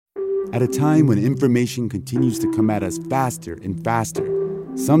At a time when information continues to come at us faster and faster,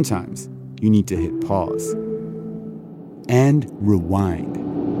 sometimes you need to hit pause and rewind.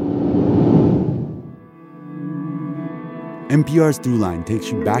 NPR's Throughline takes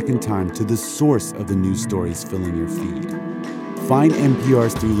you back in time to the source of the news stories filling your feed. Find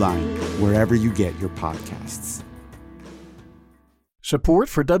NPR's Throughline wherever you get your podcasts. Support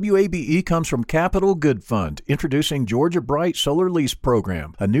for WABE comes from Capital Good Fund, introducing Georgia Bright Solar Lease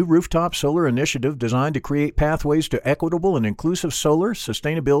Program, a new rooftop solar initiative designed to create pathways to equitable and inclusive solar,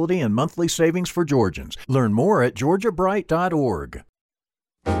 sustainability, and monthly savings for Georgians. Learn more at georgiabright.org.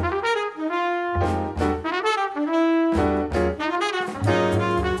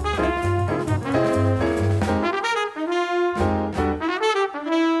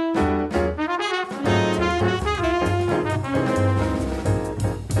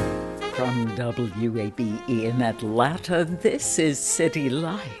 WABE in Atlanta, this is City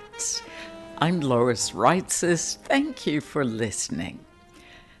Lights. I'm Lois Reitzes. Thank you for listening.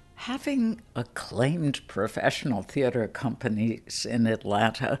 Having acclaimed professional theater companies in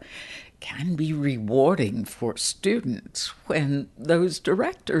Atlanta can be rewarding for students when those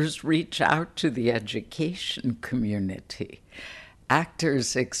directors reach out to the education community.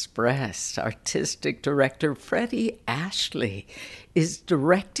 Actors Express artistic director Freddie Ashley is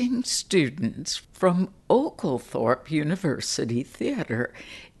directing students from Oglethorpe University Theater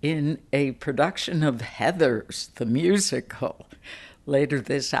in a production of Heathers, the musical. Later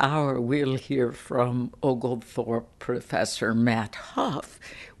this hour, we'll hear from Oglethorpe professor Matt Huff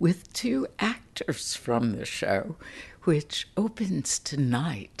with two actors from the show, which opens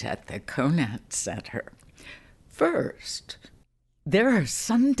tonight at the Conant Center. First, there are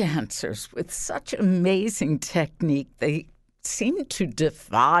some dancers with such amazing technique, they seem to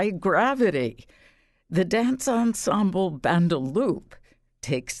defy gravity. The dance ensemble Bandaloop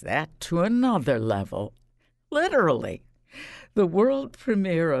takes that to another level. Literally. The world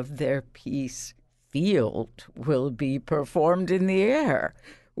premiere of their piece, Field, will be performed in the air,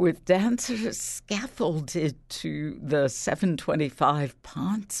 with dancers scaffolded to the 725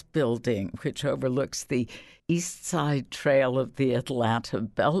 Ponce building, which overlooks the East Side Trail of the Atlanta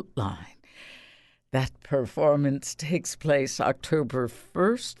Beltline. That performance takes place October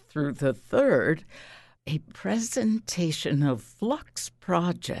 1st through the 3rd, a presentation of Flux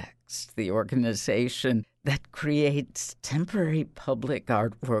Projects, the organization that creates temporary public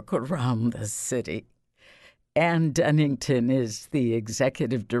artwork around the city. Ann Dennington is the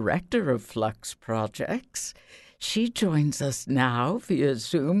executive director of Flux Projects. She joins us now via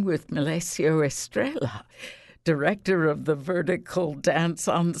Zoom with Melesio Estrella, director of the vertical dance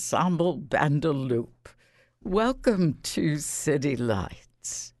ensemble Bandaloop. Welcome to City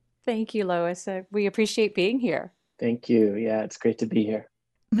Lights. Thank you, Lois. We appreciate being here. Thank you. Yeah, it's great to be here.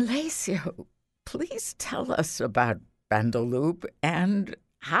 Melesio, please tell us about Bandaloop and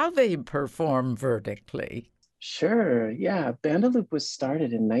how they perform vertically. Sure. Yeah, Bandaloop was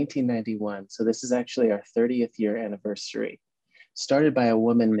started in 1991, so this is actually our 30th year anniversary. Started by a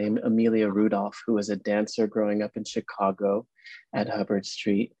woman named Amelia Rudolph, who was a dancer growing up in Chicago at Hubbard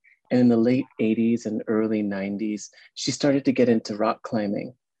Street. And in the late 80s and early 90s, she started to get into rock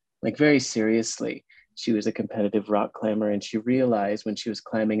climbing, like very seriously. She was a competitive rock climber, and she realized when she was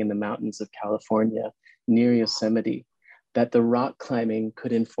climbing in the mountains of California near Yosemite that the rock climbing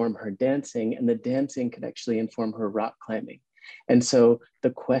could inform her dancing, and the dancing could actually inform her rock climbing. And so the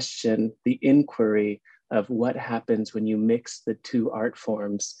question, the inquiry of what happens when you mix the two art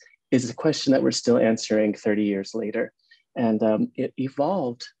forms is a question that we're still answering 30 years later. And it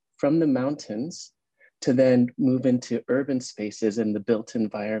evolved from the mountains to then move into urban spaces and the built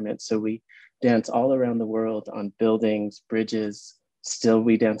environment. So we dance all around the world on buildings, bridges. Still,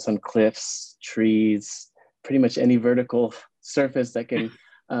 we dance on cliffs, trees, pretty much any vertical surface that can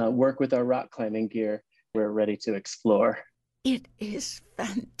work with our rock climbing gear. We're ready to explore. It is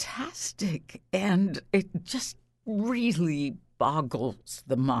fantastic, and it just really boggles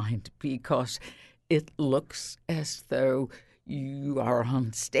the mind because it looks as though you are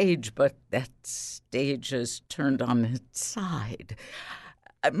on stage, but that stage is turned on its side.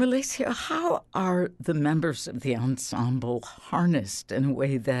 Melesio, how are the members of the ensemble harnessed in a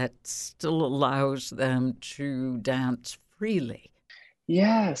way that still allows them to dance freely?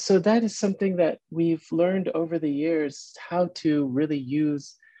 Yeah, so that is something that we've learned over the years, how to really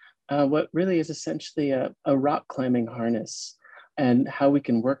use what really is essentially a rock climbing harness, and how we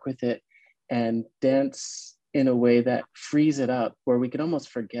can work with it and dance in a way that frees it up, where we can almost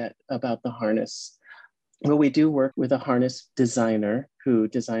forget about the harness. Well, we do work with a harness designer who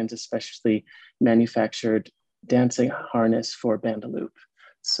designs a specially manufactured dancing harness for Bandaloop.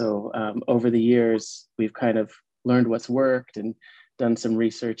 So over the years, we've kind of learned what's worked and done some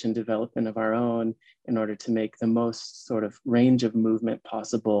research and development of our own in order to make the most sort of range of movement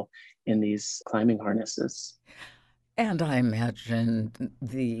possible in these climbing harnesses. And I imagine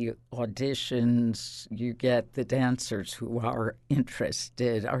the auditions, you get the dancers who are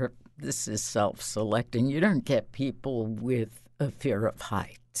interested, are this is self-selecting. You don't get people with a fear of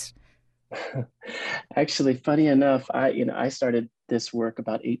heights. Actually, funny enough, I started this work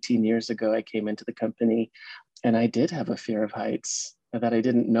about 18 years ago. I came into the company and I did have a fear of heights that I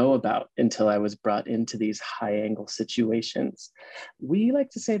didn't know about until I was brought into these high angle situations. We like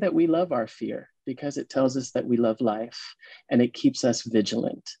to say that we love our fear because it tells us that we love life and it keeps us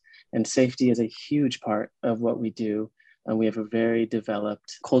vigilant. And safety is a huge part of what we do. And we have a very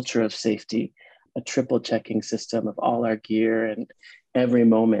developed culture of safety, a triple checking system of all our gear. And every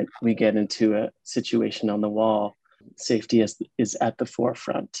moment we get into a situation on the wall, safety is at the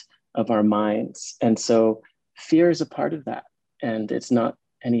forefront of our minds. And so fear is a part of that. And it's not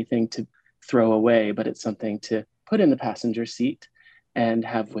anything to throw away, but it's something to put in the passenger seat and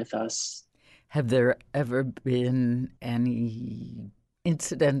have with us. Have there ever been any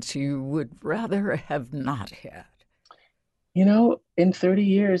incidents you would rather have not had? You know, in 30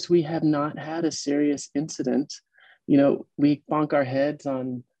 years, we have not had a serious incident. You know, we bonk our heads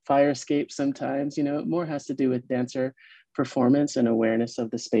on fire escapes sometimes. You know, it more has to do with dancer performance and awareness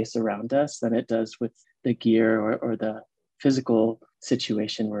of the space around us than it does with the gear or the physical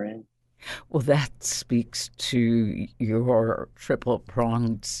situation we're in. Well, that speaks to your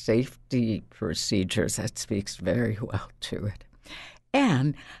triple-pronged safety procedures. That speaks very well to it.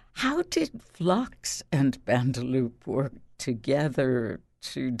 And how did Flux and Bandaloop work together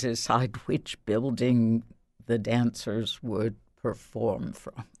to decide which building the dancers would perform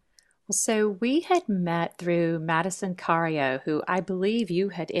from? So we had met through Madison Cario, who I believe you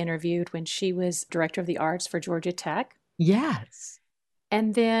had interviewed when she was director of the arts for Georgia Tech. Yes.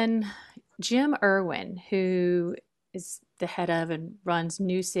 And then Jim Irwin, who is the head of and runs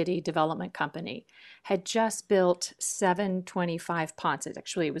New City Development Company, had just built 725 Ponce.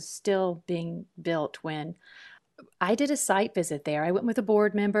 Actually, it was still being built when I did a site visit there. I went with a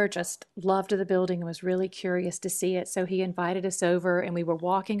board member, just loved the building and was really curious to see it. So he invited us over and we were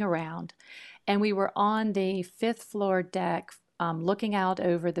walking around and we were on the fifth floor deck looking out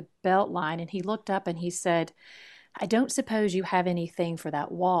over the belt line. And he looked up and he said, "I don't suppose you have anything for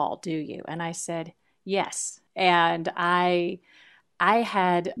that wall, do you?" And I said, "Yes." And I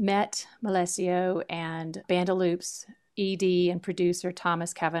had met Malesio and Bandaloop's ED and producer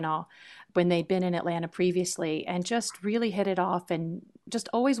Thomas Cavanaugh when they'd been in Atlanta previously and just really hit it off and just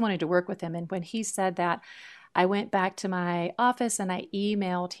always wanted to work with him. And when he said that, I went back to my office and I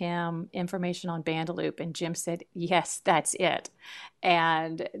emailed him information on Bandaloop, and Jim said, "Yes, that's it."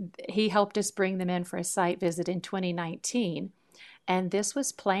 And he helped us bring them in for a site visit in 2019. And this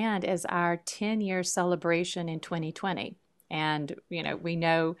was planned as our 10-year celebration in 2020. And, you know, we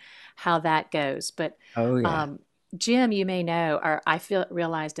know how that goes. But Oh, yeah. Jim, you may know, or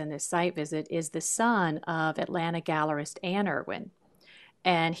realized in this site visit, is the son of Atlanta gallerist Ann Irwin.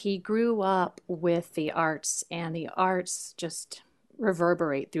 And he grew up with the arts, and the arts just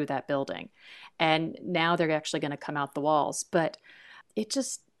reverberate through that building. And now they're actually going to come out the walls. But it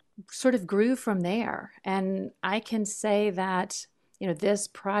just sort of grew from there. And I can say that, you know, this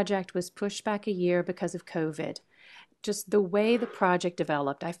project was pushed back a year because of COVID. Just the way the project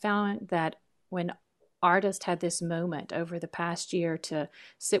developed, I found that when artists had this moment over the past year to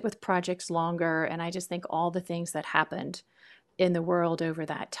sit with projects longer, and I just think all the things that happened in the world over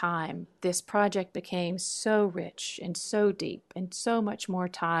that time, this project became so rich and so deep and so much more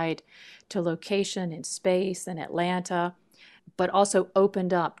tied to location and space in Atlanta, but also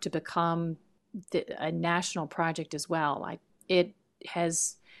opened up to become a national project as well. It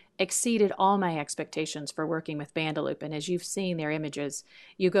has exceeded all my expectations for working with Bandaloop. And as you've seen their images,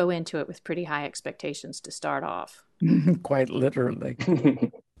 you go into it with pretty high expectations to start off. Quite literally.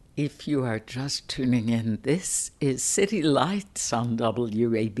 If you are just tuning in, this is City Lights on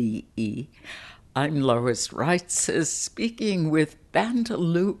WABE. I'm Lois Reitzes, speaking with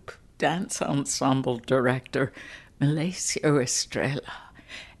Bandaloop Dance Ensemble Director Malesio Estrella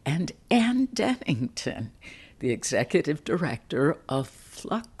and Ann Dennington, the Executive Director of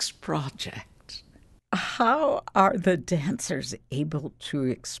Flux Project. How are the dancers able to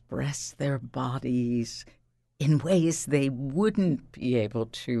express their bodies in ways they wouldn't be able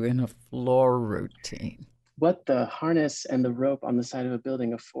to in a floor routine? What the harness and the rope on the side of a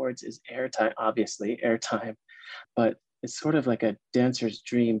building affords is airtime, obviously, airtime, but it's sort of like a dancer's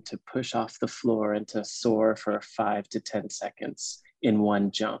dream to push off the floor and to soar for 5 to 10 seconds in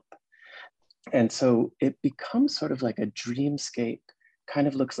one jump. And so it becomes sort of like a dreamscape, kind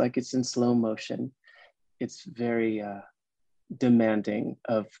of looks like it's in slow motion. It's very demanding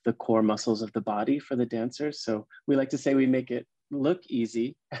of the core muscles of the body for the dancers. So we like to say we make it look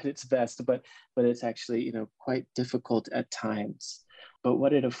easy at its best, but it's actually, you know, quite difficult at times. But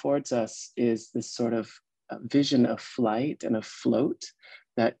what it affords us is this sort of vision of flight and of float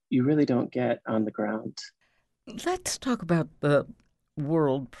that you really don't get on the ground. Let's talk about the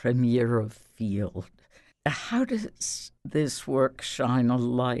world premiere of Field. How does this work shine a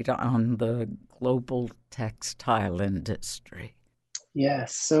light on the global textile industry?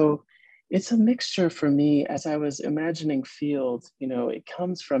 Yes, so it's a mixture for me. As I was imagining Field, you know, it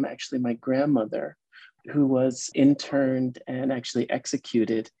comes from actually my grandmother, who was interned and actually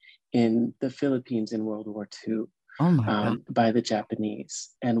executed in the Philippines in World War II. Oh my God. By the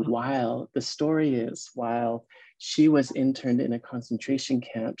Japanese. And while she was interned in a concentration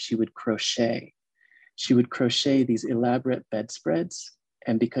camp, she would crochet. She would crochet these elaborate bedspreads.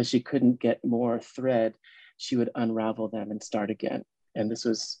 And because she couldn't get more thread, she would unravel them and start again. And this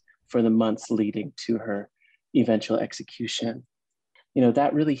was for the months leading to her eventual execution. You know,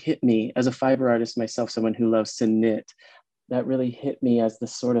 that really hit me as a fiber artist myself, someone who loves to knit. That really hit me as the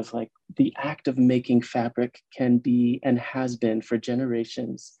sort of like the act of making fabric can be and has been for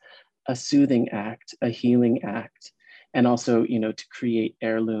generations a soothing act, a healing act, and also, you know, to create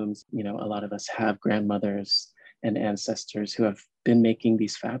heirlooms. You know, a lot of us have grandmothers and ancestors who have been making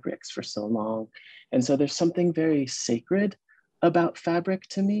these fabrics for so long. And so there's something very sacred about fabric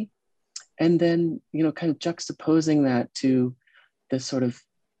to me. And then, you know, kind of juxtaposing that to the sort of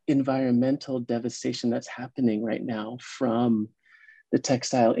environmental devastation that's happening right now from the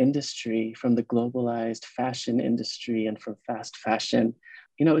textile industry, from the globalized fashion industry, and from fast fashion.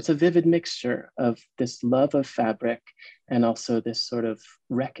 You know, it's a vivid mixture of this love of fabric and also this sort of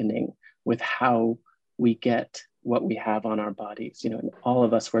reckoning with how we get what we have on our bodies. You know, and all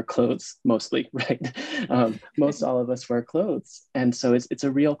of us wear clothes mostly, right? Most all of us wear clothes. And so it's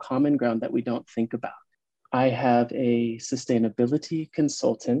a real common ground that we don't think about. I have a sustainability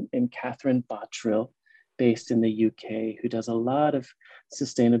consultant named Catherine Bottrill, based in the UK, who does a lot of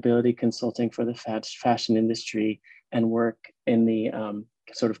sustainability consulting for the fashion industry and work in the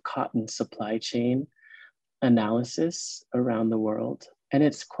sort of cotton supply chain analysis around the world. And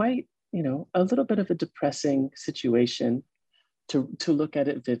it's quite, you know, a little bit of a depressing situation to look at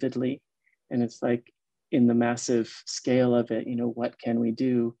it vividly. And it's like, in the massive scale of it, you know, what can we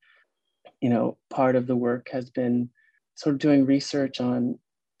do? You know, part of the work has been sort of doing research on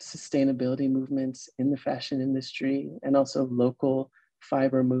sustainability movements in the fashion industry and also local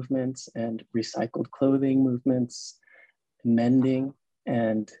fiber movements and recycled clothing movements, mending,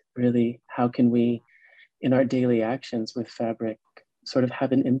 and really how can we, in our daily actions with fabric, sort of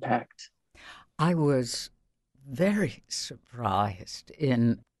have an impact. I was very surprised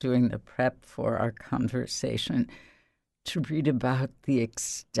in doing the prep for our conversation to read about the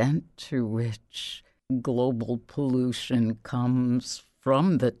extent to which global pollution comes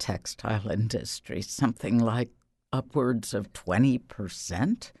from the textile industry, something like upwards of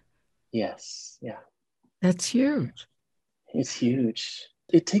 20%. Yes, yeah. That's huge. It's huge.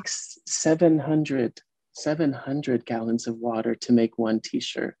 It takes 700 gallons of water to make one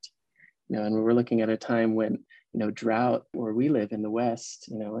t-shirt. You know, and we're looking at a time when, you know, drought where we live in the West,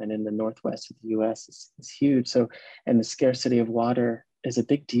 you know, and in the Northwest of the US is huge. So, and the scarcity of water is a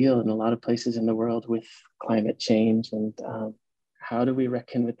big deal in a lot of places in the world with climate change. And how do we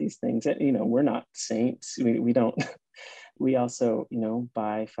reckon with these things? And, you know, we're not saints. We don't, we also, you know,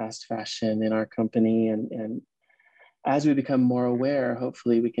 buy fast fashion in our company. And as we become more aware,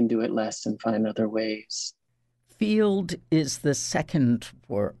 hopefully we can do it less and find other ways. Field is the second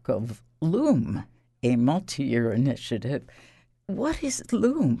work of Loom, a multi-year initiative. What is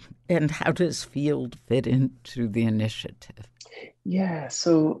Loom and how does Field fit into the initiative? Yeah,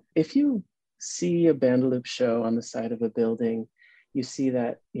 so if you see a Bandaloop show on the side of a building, you see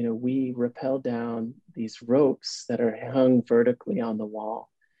that, you know, we rappel down these ropes that are hung vertically on the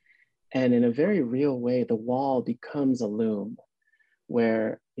wall. And in a very real way, the wall becomes a loom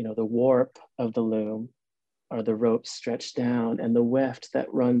where, you know, the warp of the loom are the ropes stretched down, and the weft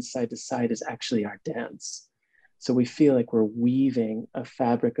that runs side to side is actually our dance. So we feel like we're weaving a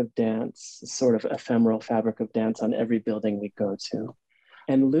fabric of dance, sort of ephemeral fabric of dance on every building we go to.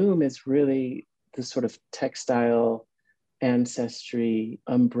 And loom is really the sort of textile ancestry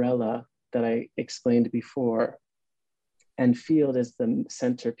umbrella that I explained before. And Field is the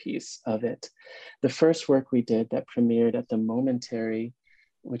centerpiece of it. The first work we did that premiered at the Momentary,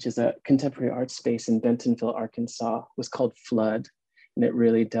 which is a contemporary art space in Bentonville, Arkansas, was called Flood. And it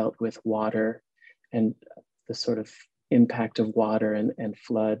really dealt with water and the sort of impact of water and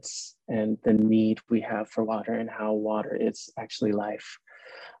floods and the need we have for water and how water is actually life.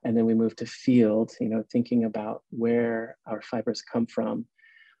 And then we moved to field, thinking about where our fibers come from.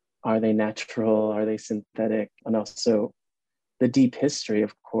 Are they natural? Are they synthetic? And also the deep history,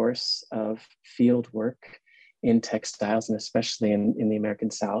 of course, of field work in textiles, and especially in the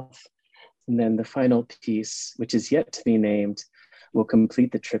American South. And then the final piece, which is yet to be named, will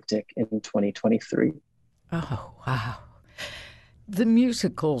complete the triptych in 2023. Oh, wow. The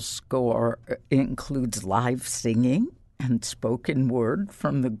musical score includes live singing and spoken word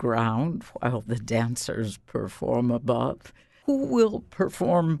from the ground while the dancers perform above. Who will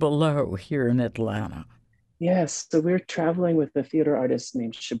perform below here in Atlanta? Yes, so we're traveling with a theater artist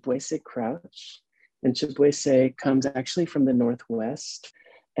named Shibwese Crouch. And Shibwese comes actually from the Northwest.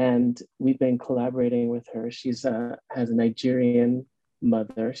 And we've been collaborating with her. She's has a Nigerian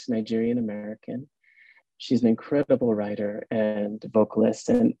mother, she's Nigerian American. She's an incredible writer and vocalist.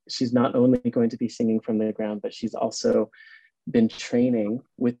 And she's not only going to be singing from the ground, but she's also been training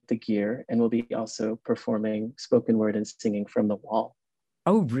with the gear and will be also performing spoken word and singing from the wall.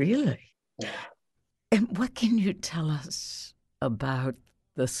 Oh, really? Yeah. And what can you tell us about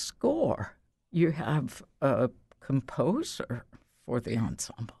the score? You have a composer for the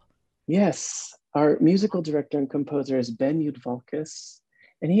ensemble. Yes, our musical director and composer is Ben Yudvalkis,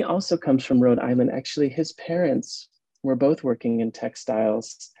 and he also comes from Rhode Island. Actually, his parents were both working in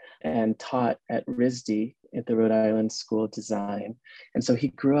textiles and taught at RISD at the Rhode Island School of Design. And so he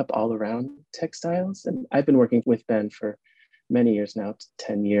grew up all around textiles. And I've been working with Ben for many years now,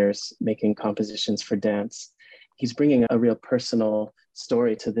 10 years, making compositions for dance. He's bringing a real personal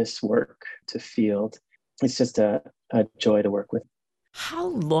story to this work, to field. It's just a joy to work with. How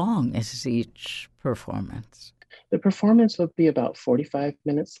long is each performance? The performance will be about 45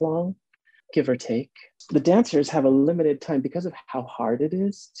 minutes long, give or take. The dancers have a limited time because of how hard it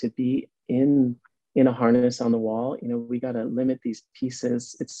is to be in a harness on the wall. We got to limit these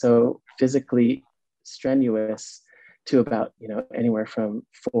pieces. It's so physically strenuous to about, anywhere from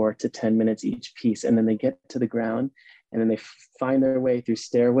 4 to 10 minutes each piece. And then they get to the ground and then they find their way through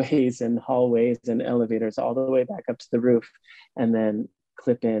stairways and hallways and elevators all the way back up to the roof and then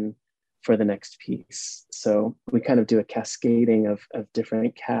clip in for the next piece. So we kind of do a cascading of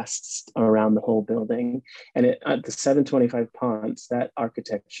different casts around the whole building. And at the 725 Ponce, that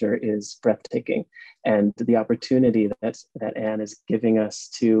architecture is breathtaking. And the opportunity that Anne is giving us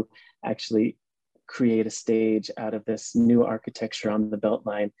to actually create a stage out of this new architecture on the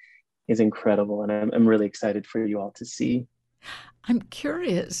Beltline is incredible. And I'm really excited for you all to see. I'm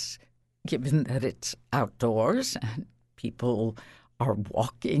curious, given that it's outdoors and people are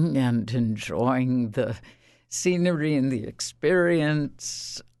walking and enjoying the scenery and the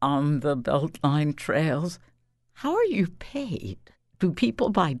experience on the Beltline trails, how are you paid? Do people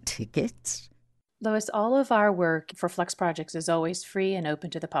buy tickets? Lois, all of our work for Flux Projects is always free and open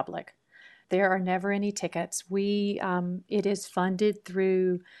to the public. There are never any tickets. It is funded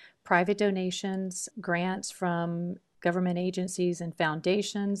through private donations, grants from government agencies and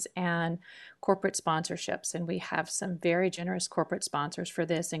foundations, and corporate sponsorships. And we have some very generous corporate sponsors for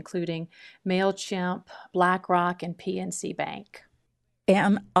this, including MailChimp, BlackRock, and PNC Bank.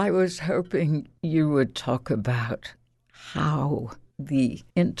 And I was hoping you would talk about how the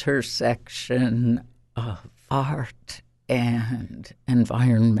intersection of art and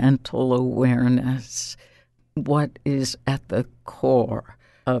environmental awareness, what is at the core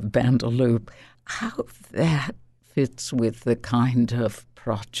of Bandaloop, how that fits with the kind of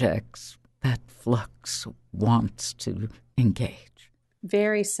projects that Flux wants to engage.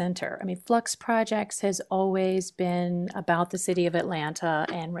 Very center. Flux Projects has always been about the city of Atlanta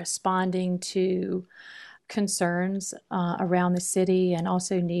and responding to concerns around the city and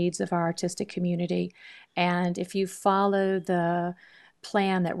also needs of our artistic community. And if you follow the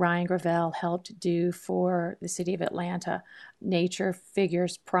plan that Ryan Gravel helped do for the city of Atlanta, nature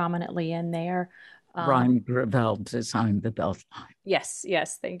figures prominently in there. Ryan Gravel designed the Beltline. Yes,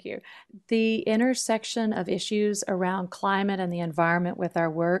 thank you. The intersection of issues around climate and the environment with our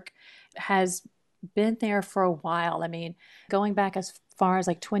work has been there for a while. Going back as far as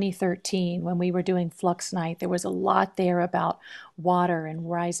 2013, when we were doing Flux Night, there was a lot there about water and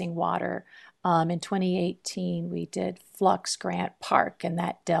rising water. In 2018, we did Flux Grant Park, and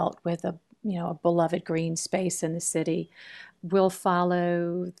that dealt with a beloved green space in the city. We'll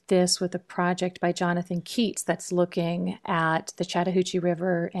follow this with a project by Jonathan Keats that's looking at the Chattahoochee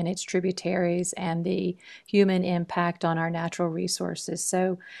River and its tributaries and the human impact on our natural resources.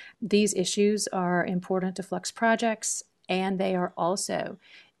 So these issues are important to Flux Projects, and they are also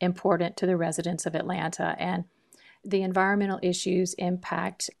important to the residents of Atlanta. And the environmental issues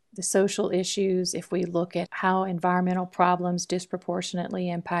impact the social issues. If we look at how environmental problems disproportionately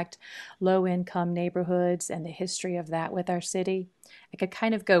impact low-income neighborhoods and the history of that with our city, I could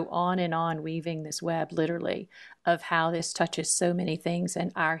kind of go on and on weaving this web, literally, of how this touches so many things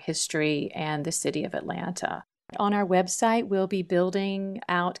in our history and the city of Atlanta. On our website, we'll be building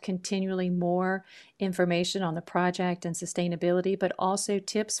out continually more information on the project and sustainability, but also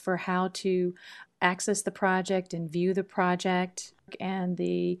tips for how to access the project and view the project. And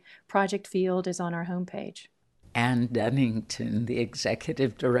the project field is on our homepage. Ann Dennington, the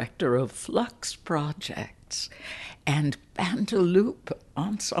executive director of Flux Projects, and Bandaloop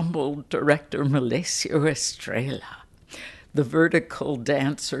Ensemble director Melesio Estrella. The vertical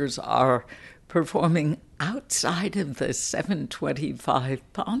dancers are performing outside of the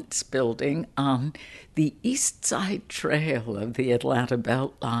 725 Ponce building on the East Side Trail of the Atlanta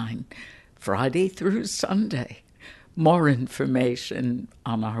Beltline, Friday through Sunday. More information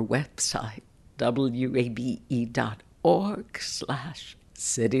on our website,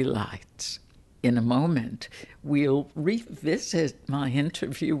 wabe.org/citylights. In a moment, we'll revisit my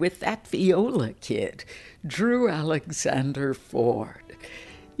interview with that viola kid, Drew Alexander Ford.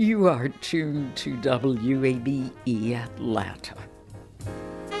 You are tuned to WABE Atlanta.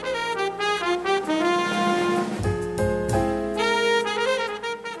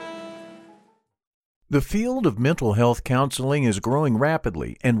 The field of mental health counseling is growing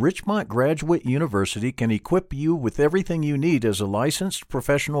rapidly, and Richmont Graduate University can equip you with everything you need as a licensed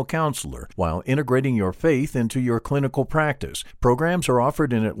professional counselor while integrating your faith into your clinical practice. Programs are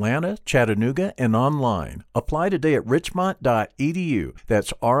offered in Atlanta, Chattanooga, and online. Apply today at richmont.edu.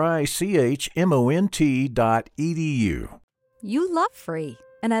 That's richmont.edu. You love free,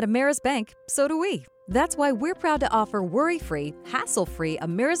 and at Ameris Bank, so do we. That's why we're proud to offer worry-free, hassle-free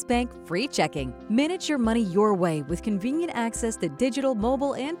Ameris Bank free checking. Manage your money your way with convenient access to digital,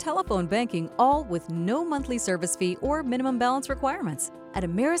 mobile, and telephone banking, all with no monthly service fee or minimum balance requirements. At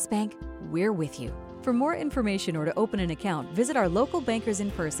Ameris Bank, we're with you. For more information or to open an account, visit our local bankers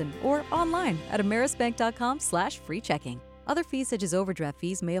in person or online at amerisbank.com/free checking. Other fees such as overdraft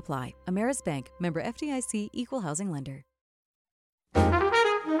fees may apply. Ameris Bank, member FDIC, equal housing lender.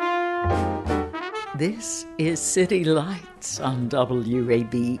 This is City Lights on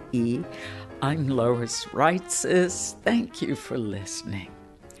WABE. I'm Lois Reitzes. Thank you for listening.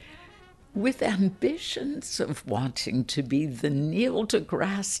 With ambitions of wanting to be the Neil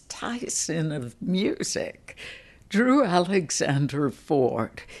deGrasse Tyson of music, Drew Alexander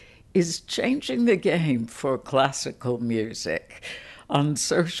Ford is changing the game for classical music. On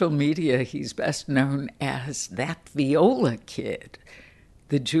social media, he's best known as That Viola Kid.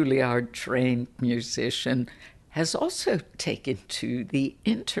 The Juilliard-trained musician has also taken to the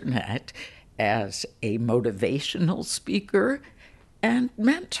internet as a motivational speaker and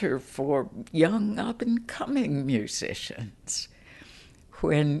mentor for young up-and-coming musicians.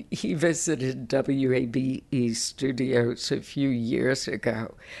 When he visited WABE studios a few years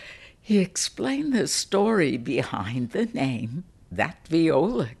ago, he explained the story behind the name That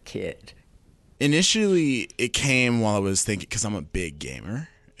Viola Kid. Initially, it came while I was thinking, because I'm a big gamer,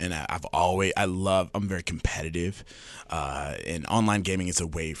 and I'm very competitive, and online gaming is a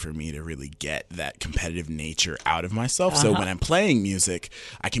way for me to really get that competitive nature out of myself. So when I'm playing music,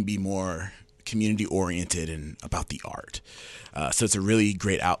 I can be more community-oriented and about the art. So it's a really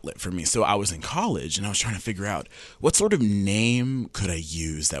great outlet for me. So I was in college, and I was trying to figure out what sort of name could I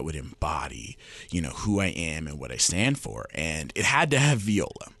use that would embody, who I am and what I stand for. And it had to have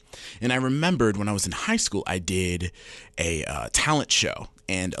viola. And I remembered when I was in high school, I did a talent show.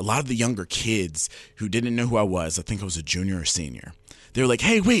 And a lot of the younger kids who didn't know who I was, I think I was a junior or senior, they were like,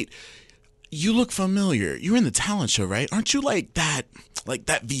 "Hey, wait, you look familiar. You were in the talent show, right? Aren't you like that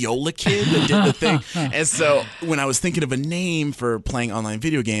viola kid that did the thing?" And so when I was thinking of a name for playing online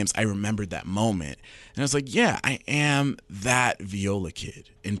video games, I remembered that moment. And I was like, yeah, I am that viola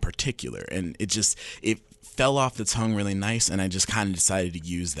kid in particular. And it fell off the tongue really nice, and I just kind of decided to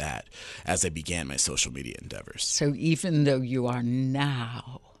use that as I began my social media endeavors. So even though you are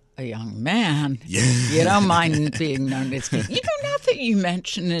now a young man, you don't mind being known as kid. Now that you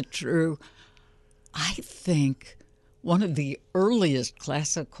mention it, Drew, I think one of the earliest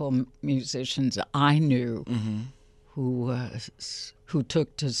classical musicians I knew who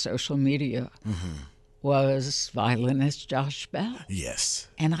took to social media was violinist Josh Bell. Yes.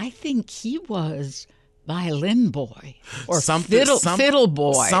 And I think he was violin boy or fiddle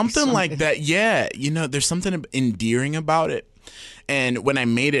boy. Something like that. Yeah. There's something endearing about it. And when I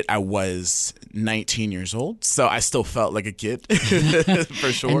made it, I was 19 years old, so I still felt like a kid,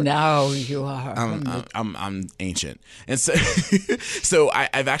 for sure. And now you are. I'm ancient, and so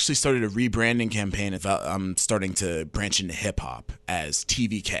I've actually started a rebranding campaign. I'm starting to branch into hip hop as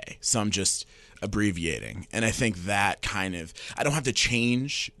TVK. So I'm just abbreviating, and I think that I don't have to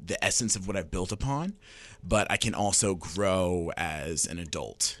change the essence of what I've built upon, but I can also grow as an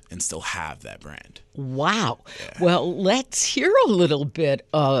adult and still have that brand. Wow. Yeah. Well, let's hear a little bit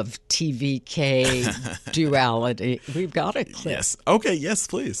of TVK duality. We've got a clip. Yes. Okay. Yes,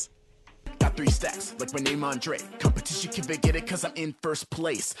 please. Got 3 stacks, like my name Andre. Competition can forget it cause I'm in first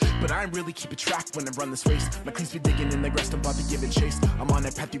place. But I ain't really keeping track when I run this race. My cleans be digging in the grass, don't bother giving chase. I'm on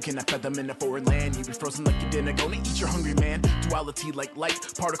that path, you cannot fathom in a foreign land. You be frozen like you dinner, gonna eat your hungry man. Duality like light,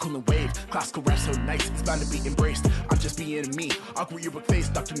 particle and wave. Classical rap so nice, it's bound to be embraced. I'm just being me, awkward yearbook face.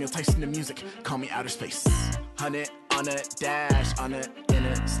 Dr. Neil Tyson the music, call me outer space. 100 on a dash, on a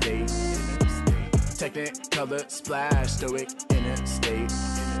interstate. Technicolor splash, stoic interstate.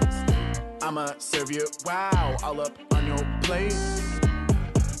 I'ma serve you, wow, all up on your plate.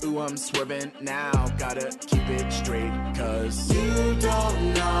 Ooh, I'm swerving now, gotta keep it straight. Cause you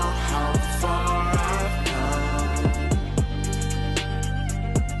don't know how far I've come.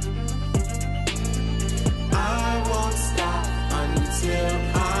 I won't stop until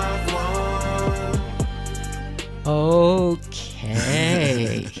I've won.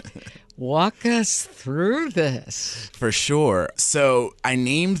 Okay. Walk us through this. For sure. So I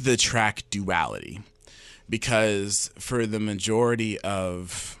named the track Duality because for the majority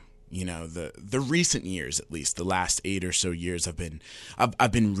of, the recent years, at least the last 8 or so years, I've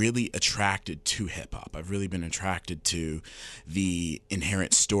been really attracted to hip hop. I've really been attracted to the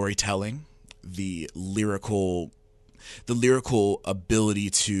inherent storytelling, the lyrical ability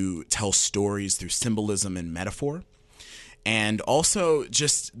to tell stories through symbolism and metaphor. And also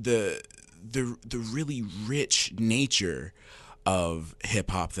just the really rich nature of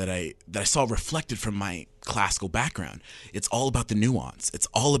hip hop that I saw reflected from my classical background. It's all about the nuance. It's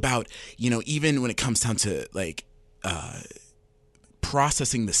all about, even when it comes down to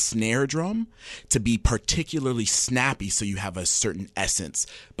processing the snare drum to be particularly snappy so you have a certain essence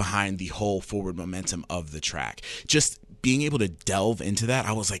behind the whole forward momentum of the track. Just being able to delve into that,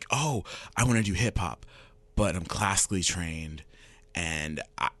 I was like, oh, I want to do hip hop. But I'm classically trained, and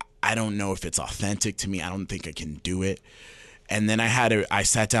I don't know if it's authentic to me. I don't think I can do it. And then I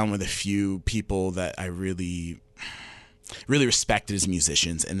sat down with a few people that I really, really respected as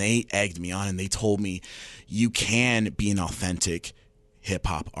musicians, and they egged me on, and they told me, you can be an authentic hip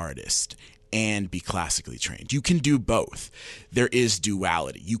hop artist and be classically trained. You can do both. There is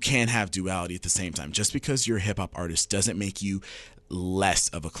duality. You can have duality at the same time. Just because you're a hip hop artist doesn't make you less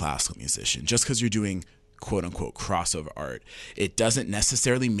of a classical musician. Just because you're doing quote unquote crossover art, it doesn't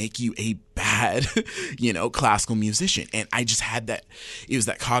necessarily make you a bad, classical musician. And I just had it was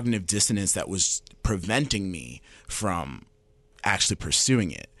that cognitive dissonance that was preventing me from actually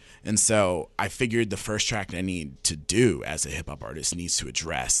pursuing it. And so I figured the first track I need to do as a hip hop artist needs to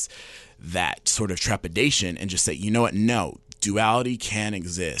address that sort of trepidation and just say, you know what? No, duality can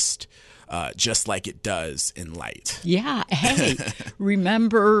exist just like it does in light. Yeah. Hey,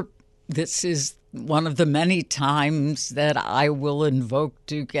 remember, this is one of the many times that I will invoke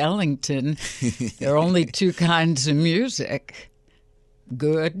Duke Ellington. There are only 2 kinds of music,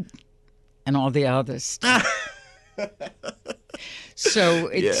 good and all the other stuff. So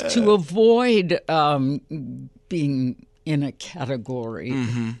it's to avoid being in a category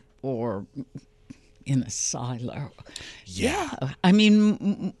or in a silo. Yeah. I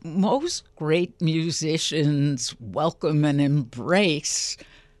mean, most great musicians welcome and embrace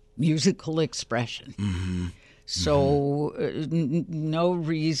musical expression. So no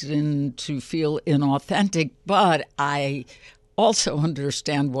reason to feel inauthentic, but I also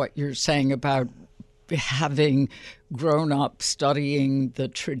understand what you're saying about having grown up studying the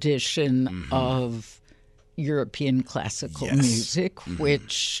tradition of European classical music,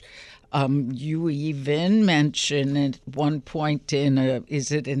 which you even mentioned at one point in a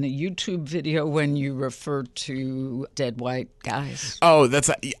YouTube video when you referred to dead white guys? Oh,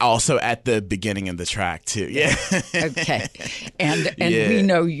 that's also at the beginning of the track too. Yeah. Okay. And we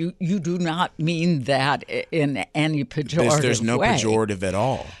know you do not mean that in any pejorative way. There's no pejorative at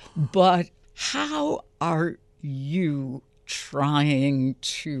all. But how are you trying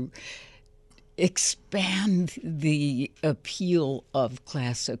to expand the appeal of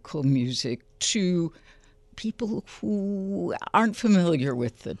classical music to people who aren't familiar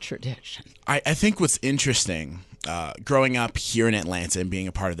with the tradition? I think what's interesting, growing up here in Atlanta and being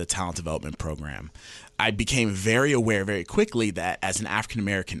a part of the talent development program, I became very aware very quickly that as an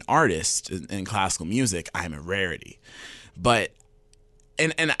African-American artist in classical music, I'm a rarity. But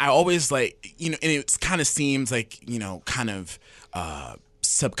and I always like, and it kind of seems like, kind of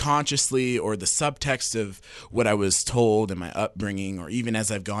subconsciously, or the subtext of what I was told in my upbringing, or even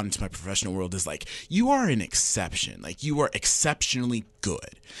as I've gone into my professional world, is like, you are an exception. Like, you are exceptionally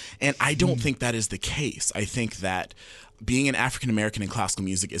good. And I don't think that is the case. I think that being an African American in classical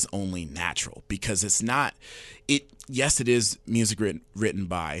music is only natural, because it's not yes, it is music written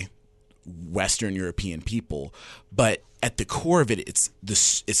by Western European people, but at the core of it, it's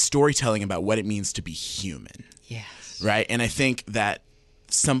storytelling about what it means to be human. Yes. Right? And I think that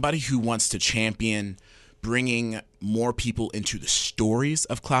somebody who wants to champion bringing more people into the stories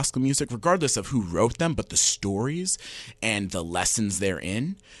of classical music, regardless of who wrote them, but the stories and the lessons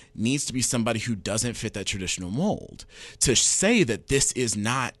therein, needs to be somebody who doesn't fit that traditional mold. To say that this is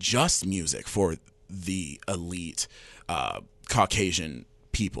not just music for the elite Caucasian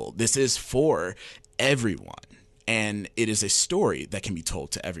people, this is for everyone. And it is a story that can be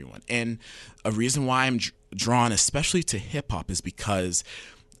told to everyone. And a reason why I'm drawn especially to hip hop is because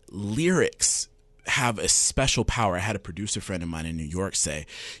lyrics have a special power. I had a producer friend of mine in New York say,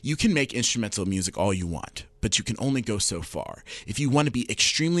 you can make instrumental music all you want, but you can only go so far. If you want to be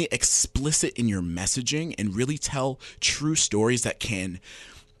extremely explicit in your messaging and really tell true stories that can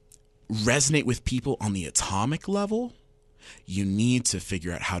resonate with people on the atomic level, you need to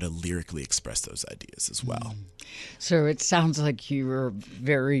figure out how to lyrically express those ideas as well. So it sounds like you were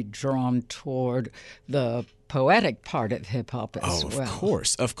very drawn toward the poetic part of hip hop as well.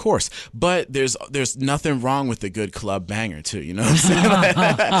 Of course. But there's nothing wrong with a good club banger too. You know what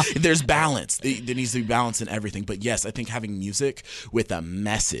I'm saying? There's balance. There needs to be balance in everything. But yes, I think having music with a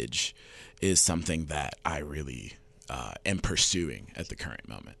message is something that I really am pursuing at the current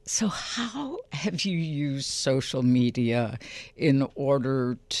moment. So how have you used social media in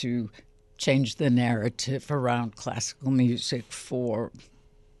order to change the narrative around classical music for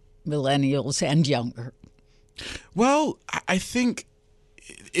millennials and younger? Well, I think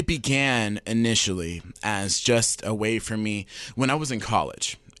it began initially as just a way for me when I was in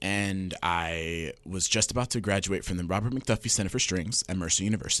college. And I was just about to graduate from the Robert McDuffie Center for Strings at Mercer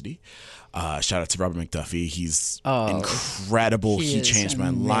University. Shout out to Robert McDuffie. He's incredible. He changed my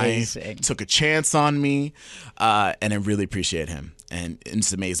life, took a chance on me, and I really appreciate him. And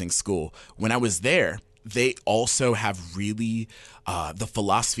it's an amazing school. When I was there, they also have really the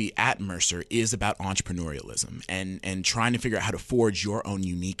philosophy at Mercer is about entrepreneurialism and trying to figure out how to forge your own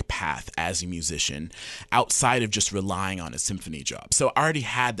unique path as a musician outside of just relying on a symphony job. So I already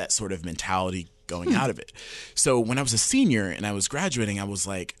had that sort of mentality going out of it. So when I was a senior and I was graduating, I was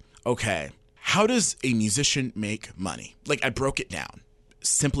like, okay, how does a musician make money? Like, I broke it down.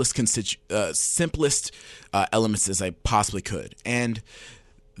 Simplest elements as I possibly could. And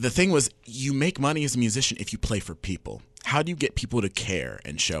the thing was, you make money as a musician if you play for people. How do you get people to care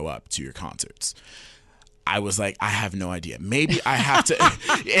and show up to your concerts? I was like, I have no idea. Maybe I have to.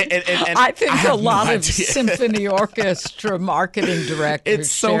 and I think a lot of symphony orchestra marketing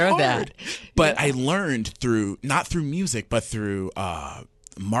directors share that. But I learned not through music, but through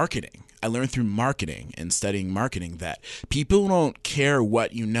marketing. I learned through marketing and studying marketing that people don't care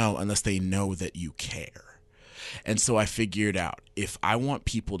what you know unless they know that you care. And so I figured out, if I want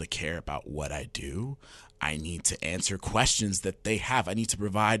people to care about what I do, I need to answer questions that they have. I need to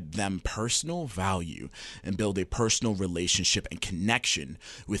provide them personal value and build a personal relationship and connection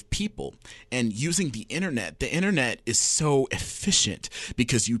with people. And using the internet is so efficient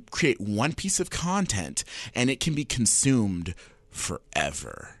because you create one piece of content and it can be consumed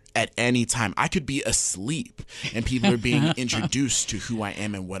forever. At any time. I could be asleep and people are being introduced to who I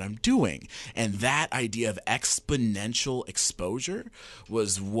am and what I'm doing. And that idea of exponential exposure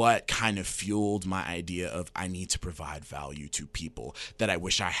was what kind of fueled my idea of I need to provide value to people that I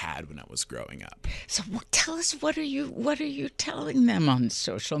wish I had when I was growing up. So tell us, what are you telling them on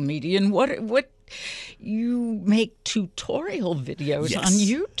social media, and what you make tutorial videos on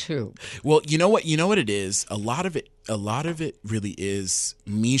YouTube? Well, you know what it is? A lot of it really is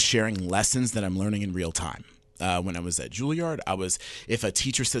me sharing lessons that I'm learning in real time. When I was at Juilliard, if a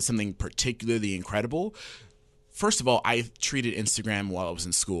teacher said something particularly incredible, first of all, I treated Instagram while I was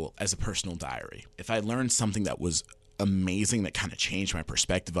in school as a personal diary. If I learned something that was amazing, that kind of changed my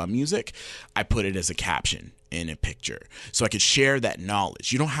perspective on music, I put it as a caption in a picture so I could share that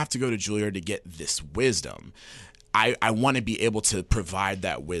knowledge. You don't have to go to Juilliard to get this wisdom. I want to be able to provide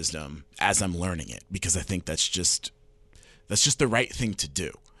that wisdom as I'm learning it, because I think that's just the right thing to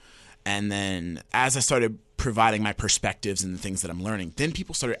do. And then as I started providing my perspectives and the things that I'm learning, then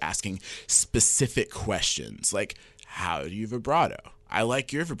people started asking specific questions like, how do you vibrato? I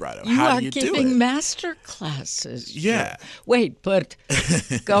like your vibrato. How do you do it? You are giving master classes. Yeah. Wait, but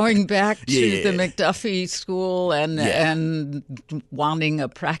going back to the McDuffie School and wanting a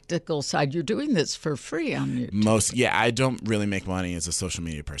practical side, you're doing this for free on YouTube. I don't really make money as a social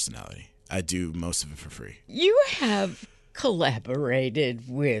media personality. I do most of it for free. You have collaborated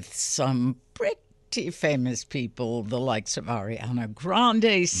with some pretty famous people, the likes of Ariana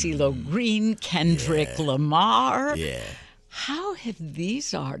Grande, CeeLo Green, Kendrick Lamar. Yeah. How have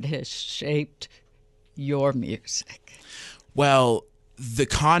these artists shaped your music? Well, the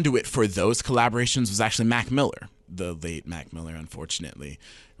conduit for those collaborations was actually Mac Miller, the late Mac Miller, unfortunately.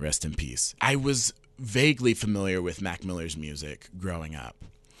 Rest in peace. I was vaguely familiar with Mac Miller's music growing up.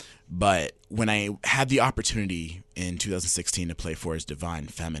 But when I had the opportunity in 2016 to play for his Divine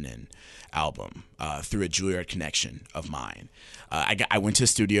Feminine album through a Juilliard connection of mine, I went to a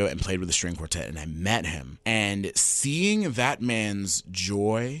studio and played with a string quartet, and I met him. And seeing that man's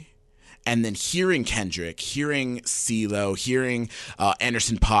joy, and then hearing Kendrick, hearing CeeLo, hearing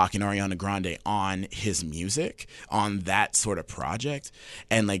Anderson .Paak and Ariana Grande on his music, on that sort of project,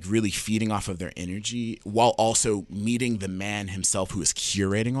 and like really feeding off of their energy while also meeting the man himself who is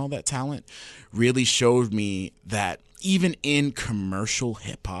curating all that talent, really showed me that even in commercial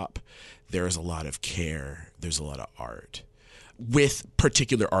hip hop, there is a lot of care, there's a lot of art. With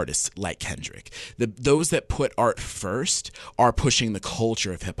particular artists like Kendrick. Those that put art first are pushing the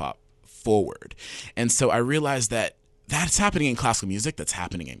culture of hip hop forward. And so I realized that that's happening in classical music, that's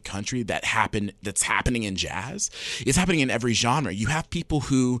happening in country, that's happening in jazz. It's happening in every genre. You have people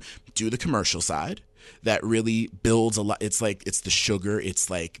who do the commercial side that really builds a lot. It's the sugar, it's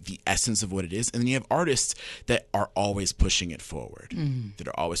like the essence of what it is. And then you have artists that are always pushing it forward, that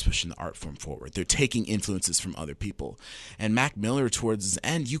are always pushing the art form forward. They're taking influences from other people. And Mac Miller, towards his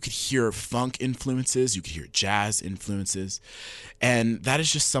end, you could hear funk influences, you could hear jazz influences. And that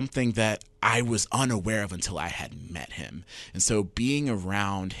is just something that I was unaware of until I had met him. And so being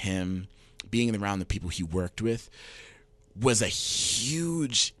around him, being around the people he worked with, was a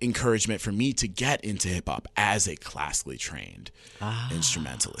huge encouragement for me to get into hip hop as a classically trained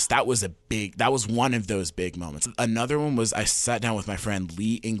instrumentalist. That was one of those big moments. Another one was I sat down with my friend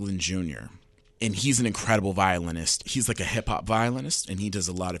Lee England Jr., and he's an incredible violinist. He's like a hip hop violinist, and he does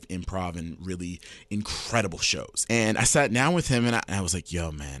a lot of improv and really incredible shows. And I sat down with him, and I was like,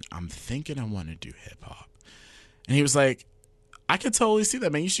 yo, man, I'm thinking I want to do hip hop. And he was like, I could totally see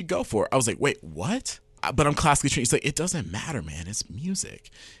that, man. You should go for it. I was like, wait, what? But I'm classically trained. He's like, it doesn't matter, man. It's music.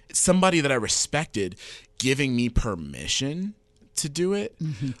 It's somebody that I respected giving me permission to do it.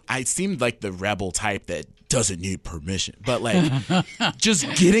 I seemed like the rebel type that doesn't need permission. But like just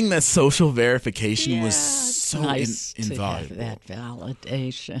getting that social verification was so nice invaluable. To have that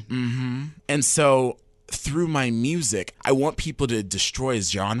validation. And so through my music, I want people to destroy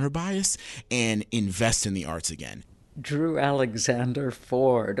genre bias and invest in the arts again. Drew Alexander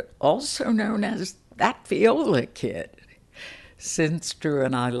Ford, also known as That Viola Kid. Since Drew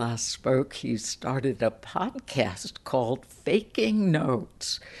and I last spoke, he started a podcast called Faking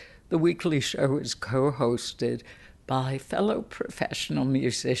Notes. The weekly show is co-hosted by fellow professional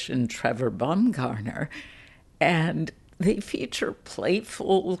musician Trevor Bumgarner, and they feature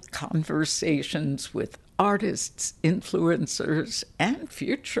playful conversations with artists, influencers, and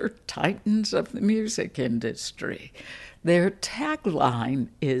future titans of the music industry. Their tagline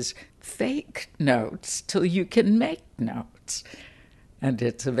is fake notes till you can make notes. And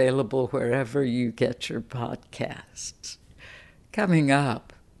it's available wherever you get your podcasts. Coming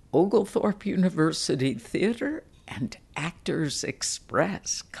up, Oglethorpe University Theater and Actors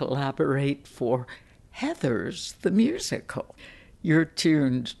Express collaborate for Heathers the Musical. You're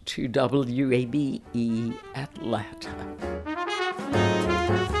tuned to WABE Atlanta.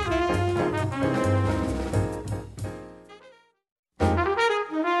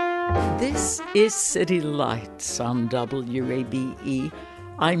 This is City Lights on WABE.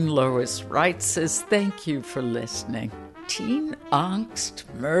 I'm Lois Reitzes. Thank you for listening. Teen angst,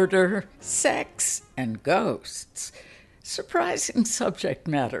 murder, sex, and ghosts. Surprising subject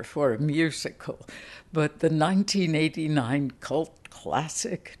matter for a musical, but the 1989 cult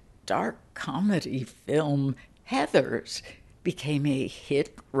classic dark comedy film Heathers became a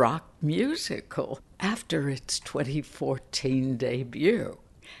hit rock musical after its 2014 debut.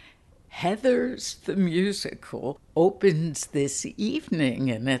 Heathers the Musical opens this evening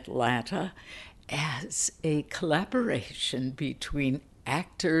in Atlanta as a collaboration between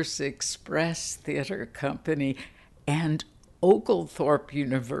Actors Express Theater Company and Oglethorpe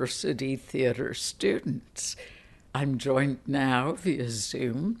University theater students. I'm joined now via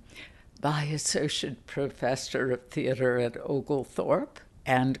Zoom by Associate Professor of Theater at Oglethorpe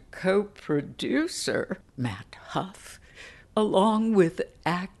and co-producer Matt Huff, along with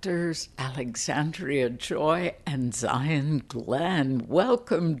actors Alexandria Joy and Zion Glenn.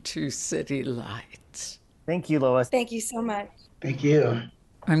 Welcome to City Lights. Thank you, Lois. Thank you so much. Thank you.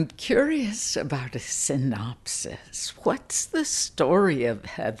 I'm curious about a synopsis. What's the story of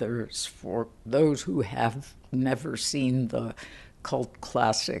Heathers for those who have never seen the cult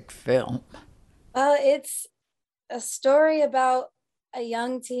classic film? Well, it's a story about a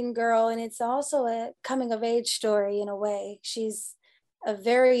young teen girl, and it's also a coming-of-age story in a way. She's a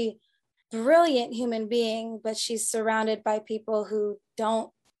very brilliant human being, but she's surrounded by people who don't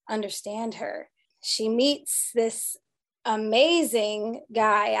understand her. She meets this amazing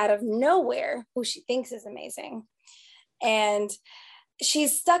guy out of nowhere who she thinks is amazing. And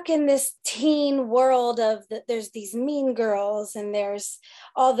she's stuck in this teen world of there's these mean girls and there's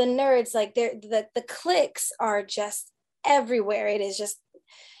all the nerds, like the cliques are just everywhere. It is just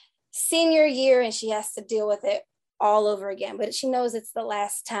senior year and she has to deal with it all over again, but she knows it's the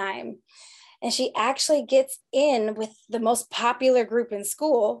last time. And she actually gets in with the most popular group in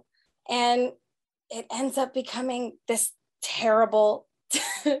school, and it ends up becoming this terrible,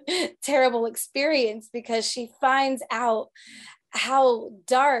 terrible experience because she finds out how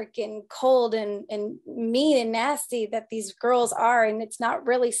dark and cold and mean and nasty that these girls are. And it's not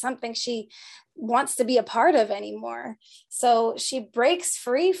really something she wants to be a part of anymore. So she breaks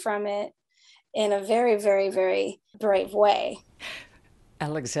free from it in a very, very, very brave way.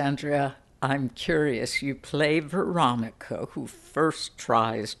 Alexandria, I'm curious, you play Veronica, who first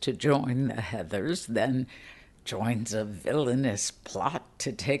tries to join the Heathers, then joins a villainous plot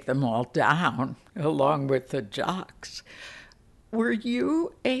to take them all down, along with the jocks. Were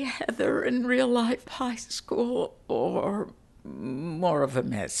you a Heather in real-life high school, or more of a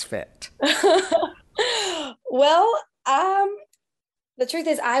misfit? Well, the truth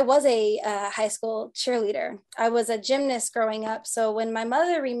is I was a high school cheerleader. I was a gymnast growing up. So when my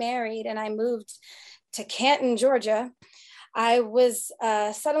mother remarried and I moved to Canton, Georgia, I was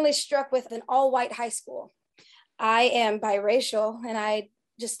suddenly struck with an all-white high school. I am biracial, and I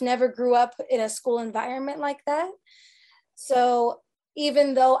just never grew up in a school environment like that. So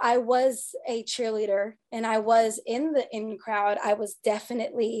even though I was a cheerleader and I was in the in crowd, I was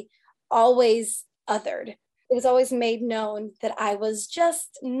definitely always othered. It was always made known that I was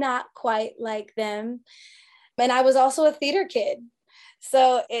just not quite like them. And I was also a theater kid.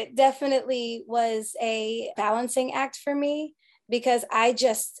 So it definitely was a balancing act for me because I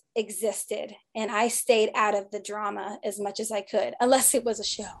just existed and I stayed out of the drama as much as I could, unless it was a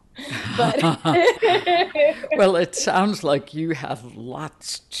show. But well, it sounds like you have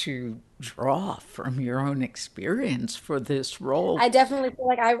lots to draw from your own experience for this role. I definitely feel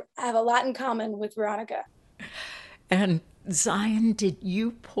like I have a lot in common with Veronica. And Zion, did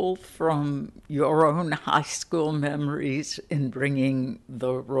you pull from your own high school memories in bringing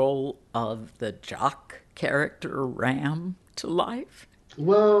the role of the jock character Ram to life?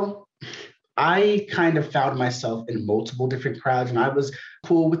 Well, I kind of found myself in multiple different crowds, and I was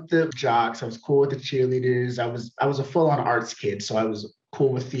cool with the jocks. I was cool with the cheerleaders. I was a full-on arts kid, so I was cool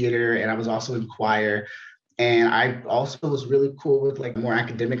with theater, and I was also in choir. And I also was really cool with like more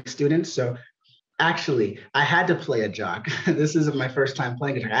academic students. So actually, I had to play a jock. This isn't my first time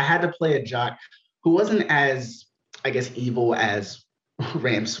playing a jock. I had to play a jock who wasn't as, I guess, evil as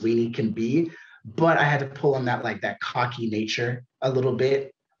Ram Sweeney can be, but I had to pull on that cocky nature a little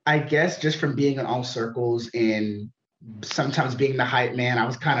bit. I guess just from being in all circles and sometimes being the hype man, I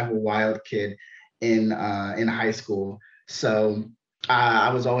was kind of a wild kid in high school. So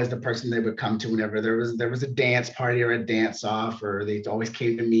I was always the person they would come to whenever there was a dance party or a dance off, or they always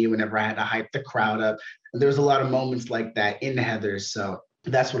came to me whenever I had to hype the crowd up. And there was a lot of moments like that in Heathers. So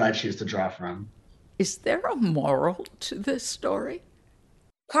that's what I choose to draw from. Is there a moral to this story?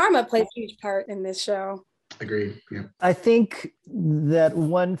 Karma plays a huge part in this show. Agreed. Yeah. I think that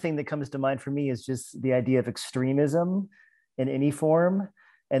one thing that comes to mind for me is just the idea of extremism in any form,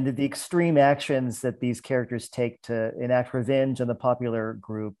 and that the extreme actions that these characters take to enact revenge on the popular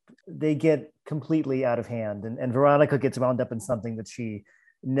group, they get completely out of hand. And Veronica gets wound up in something that she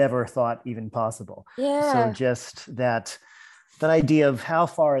never thought even possible. Yeah. So just that idea of how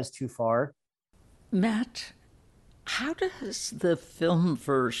far is too far. Matt, how does the film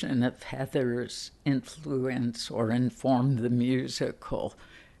version of Heathers influence or inform the musical?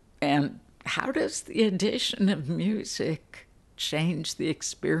 And how does the addition of music change the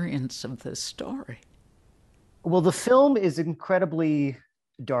experience of the story? Well, the film is incredibly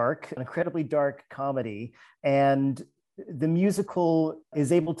dark, an incredibly dark comedy. And the musical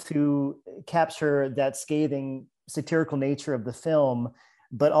is able to capture that scathing satirical nature of the film,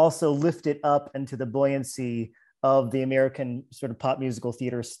 but also lift it up into the buoyancy of the American sort of pop musical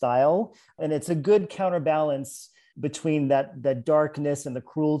theater style. And it's a good counterbalance between that darkness and the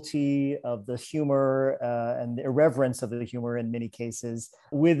cruelty of the humor and the irreverence of the humor in many cases,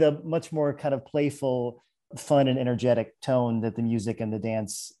 with a much more kind of playful, fun and energetic tone that the music and the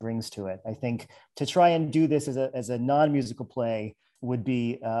dance brings to it. I think to try and do this as a non-musical play would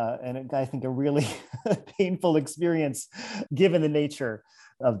be, and I think, a really painful experience given the nature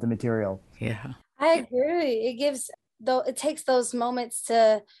of the material. Yeah. I agree. It takes those moments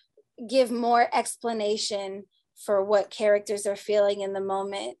to give more explanation for what characters are feeling in the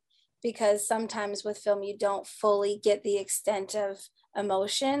moment, because sometimes with film you don't fully get the extent of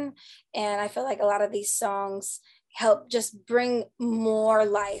emotion, and I feel like a lot of these songs help just bring more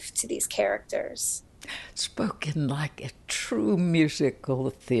life to these characters. Spoken like a true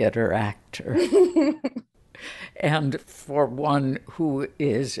musical theater actor. And for one who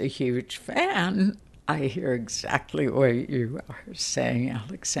is a huge fan, I hear exactly what you are saying,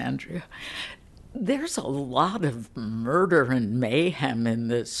 Alexandria. There's a lot of murder and mayhem in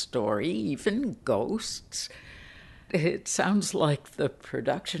this story, even ghosts. It sounds like the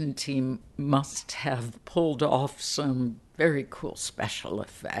production team must have pulled off some very cool special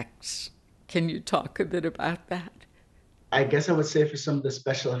effects. Can you talk a bit about that? I guess I would say for some of the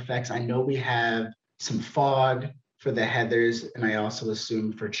special effects, I know we have some fog for the Heathers, and I also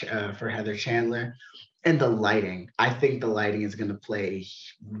assume for Heather Chandler. And the lighting. I think the lighting is going to play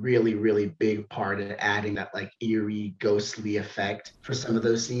a really, really big part in adding that like eerie, ghostly effect for some of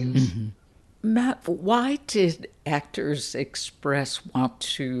those scenes. Mm-hmm. Matt, why did Actors Express want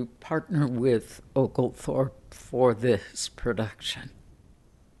to partner with Oglethorpe for this production?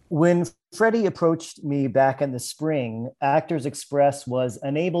 When Freddie approached me back in the spring, Actors Express was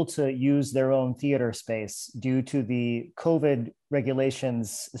unable to use their own theater space due to the COVID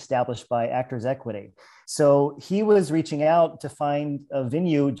regulations established by Actors Equity. So he was reaching out to find a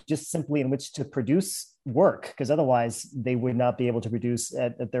venue just simply in which to produce work, because otherwise they would not be able to produce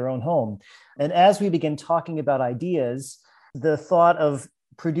at their own home. And as we began talking about ideas, the thought of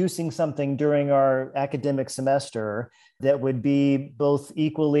producing something during our academic semester that would be both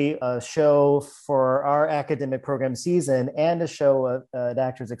equally a show for our academic program season and a show at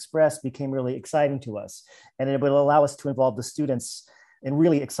Actors Express became really exciting to us. And it would allow us to involve the students in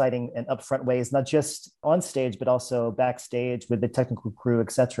really exciting and upfront ways, not just on stage, but also backstage with the technical crew,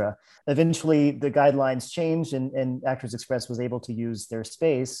 et cetera. Eventually, the guidelines changed and Actors Express was able to use their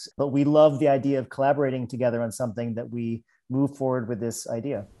space. But we love the idea of collaborating together on something that we move forward with this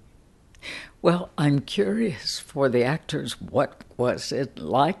idea. Well, I'm curious for the actors, what was it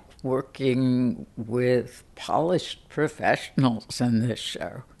like working with polished professionals in this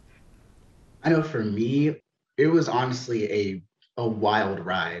show? I know for me, it was honestly a wild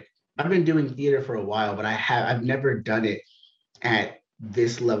ride. I've been doing theater for a while, but I've never done it at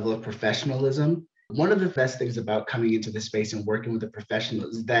this level of professionalism. One of the best things about coming into the space and working with a professional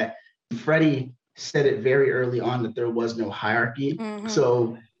is that Freddie said it very early on that there was no hierarchy. Mm-hmm.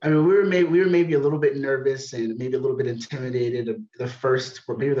 So I mean, we were maybe a little bit nervous and maybe a little bit intimidated the first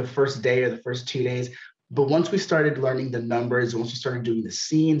day or the first 2 days. But once we started learning the numbers, once we started doing the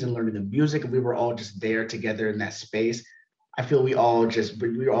scenes and learning the music, and we were all just there together in that space, I feel we were all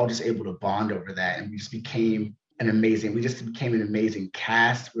just able to bond over that, and we just became an amazing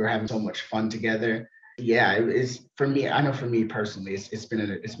cast. We were having so much fun together. Yeah, it's for me. I know for me personally, it's been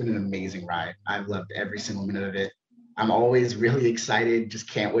an amazing ride. I've loved every single minute of it. I'm always really excited. Just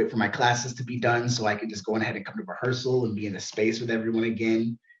can't wait for my classes to be done so I can just go ahead and come to rehearsal and be in the space with everyone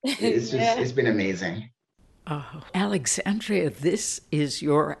again. It's been amazing. Oh, Alexandria, this is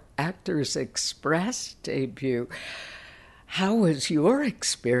your Actors Express debut. How was your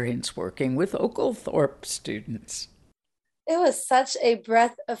experience working with Oglethorpe students? It was such a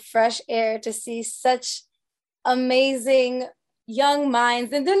breath of fresh air to see such amazing young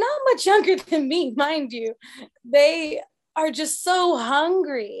minds. And they're not much younger than me, mind you. They are just so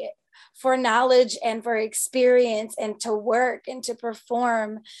hungry for knowledge and for experience and to work and to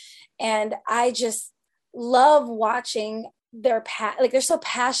perform. And I just love watching they're so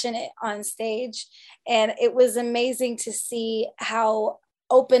passionate on stage. And it was amazing to see how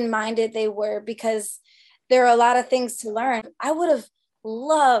open-minded they were, because there are a lot of things to learn. I would have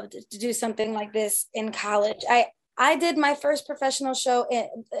loved to do something like this in college. I did my first professional show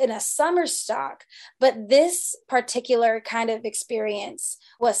in a summer stock, but this particular kind of experience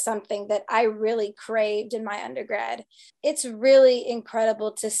was something that I really craved in my undergrad. It's really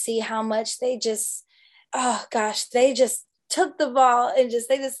incredible to see how much they just took the ball and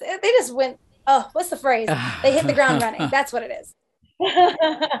they just went, oh, what's the phrase? They hit the ground running. That's what it is.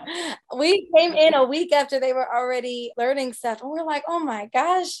 We came in a week after they were already learning stuff, and we're like, oh my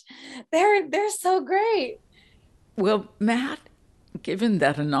gosh, they're so great. Well, Matt, given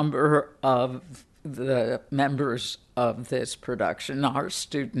that a number of the members of this production are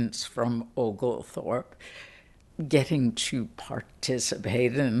students from Oglethorpe, getting to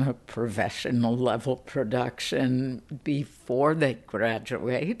participate in a professional level production before they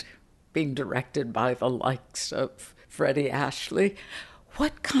graduate, being directed by the likes of Freddie Ashley,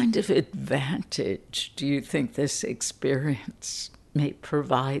 what kind of advantage do you think this experience may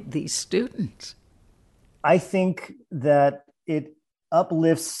provide these students? I think that it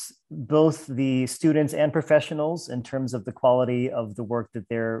uplifts both the students and professionals in terms of the quality of the work that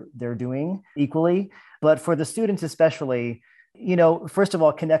they're doing equally. But for the students especially, first of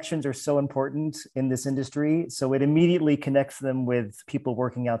all, connections are so important in this industry. So it immediately connects them with people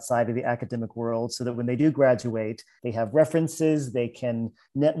working outside of the academic world so that when they do graduate, they have references, they can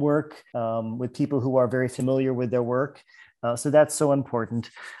network with people who are very familiar with their work. So that's so important.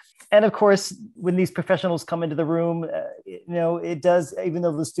 And of course, when these professionals come into the room, it does, even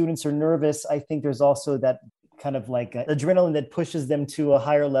though the students are nervous, I think there's also that kind of like adrenaline that pushes them to a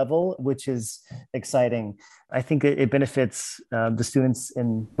higher level, which is exciting. I think it benefits the students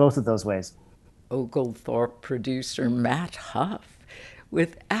in both of those ways. Oglethorpe producer Matt Huff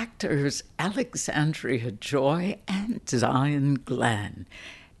with actors Alexandria Joy and Zion Glenn.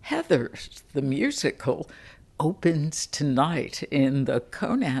 Heathers, the musical, opens tonight in the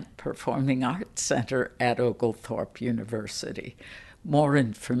Conant Performing Arts Center at Oglethorpe University. More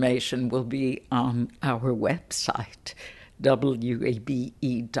information will be on our website,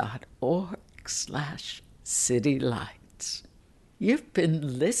 wabe.org/citylights. You've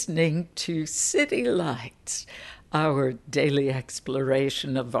been listening to City Lights, our daily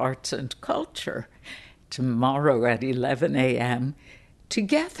exploration of arts and culture. Tomorrow at 11 a.m.,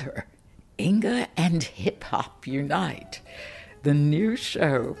 together, Inga and Hip Hop Unite, the new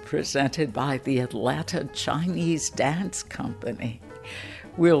show presented by the Atlanta Chinese Dance Company.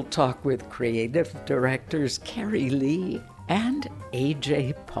 We'll talk with creative directors Carrie Lee and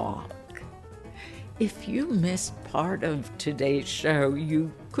AJ Pogg. If you missed part of today's show,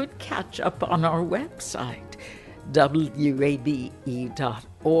 you could catch up on our website,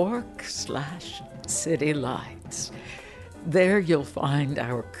 wabe.org/citylights. There you'll find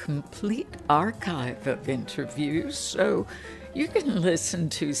our complete archive of interviews, so you can listen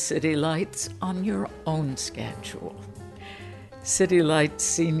to City Lights on your own schedule. City Lights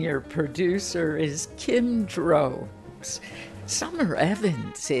senior producer is Kim Droves. Summer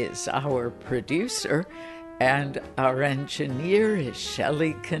Evans is our producer, and our engineer is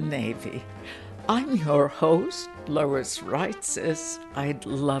Shelley Canavy. I'm your host, Lois Reitzes. I'd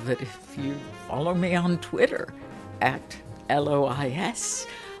love it if you follow me on Twitter at LOISREITZES.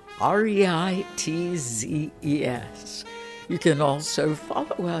 You can also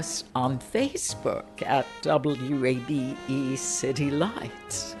follow us on Facebook at WABE City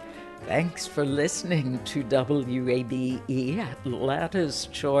Lights. Thanks for listening to WABE, Atlanta's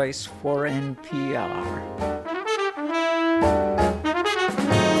Choice for NPR.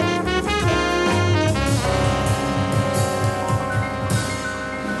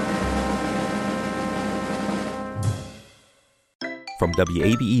 From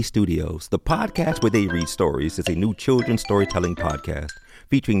WABE Studios, the podcast where they read stories is a new children's storytelling podcast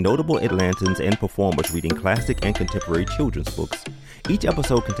featuring notable Atlantans and performers reading classic and contemporary children's books. Each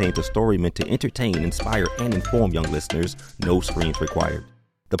episode contains a story meant to entertain, inspire, and inform young listeners. No screens required.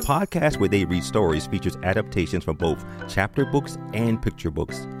 The podcast where they read stories features adaptations from both chapter books and picture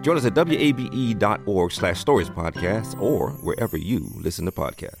books. Join us at wabe.org/stories podcast or wherever you listen to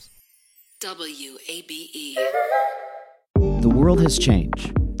podcasts. WABE. The world has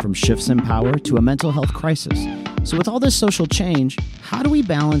changed, from shifts in power to a mental health crisis. So with all this social change, how do we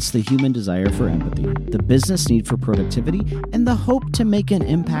balance the human desire for empathy, the business need for productivity, and the hope to make an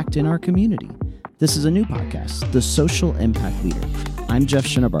impact in our community? This is a new podcast, The Social Impact Leader. I'm Jeff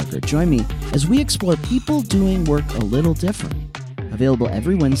Schinnebarger. Join me as we explore people doing work a little different. Available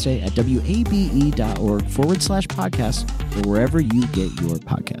every Wednesday at wabe.org/podcast or wherever you get your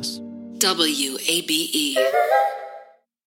podcasts. WABE.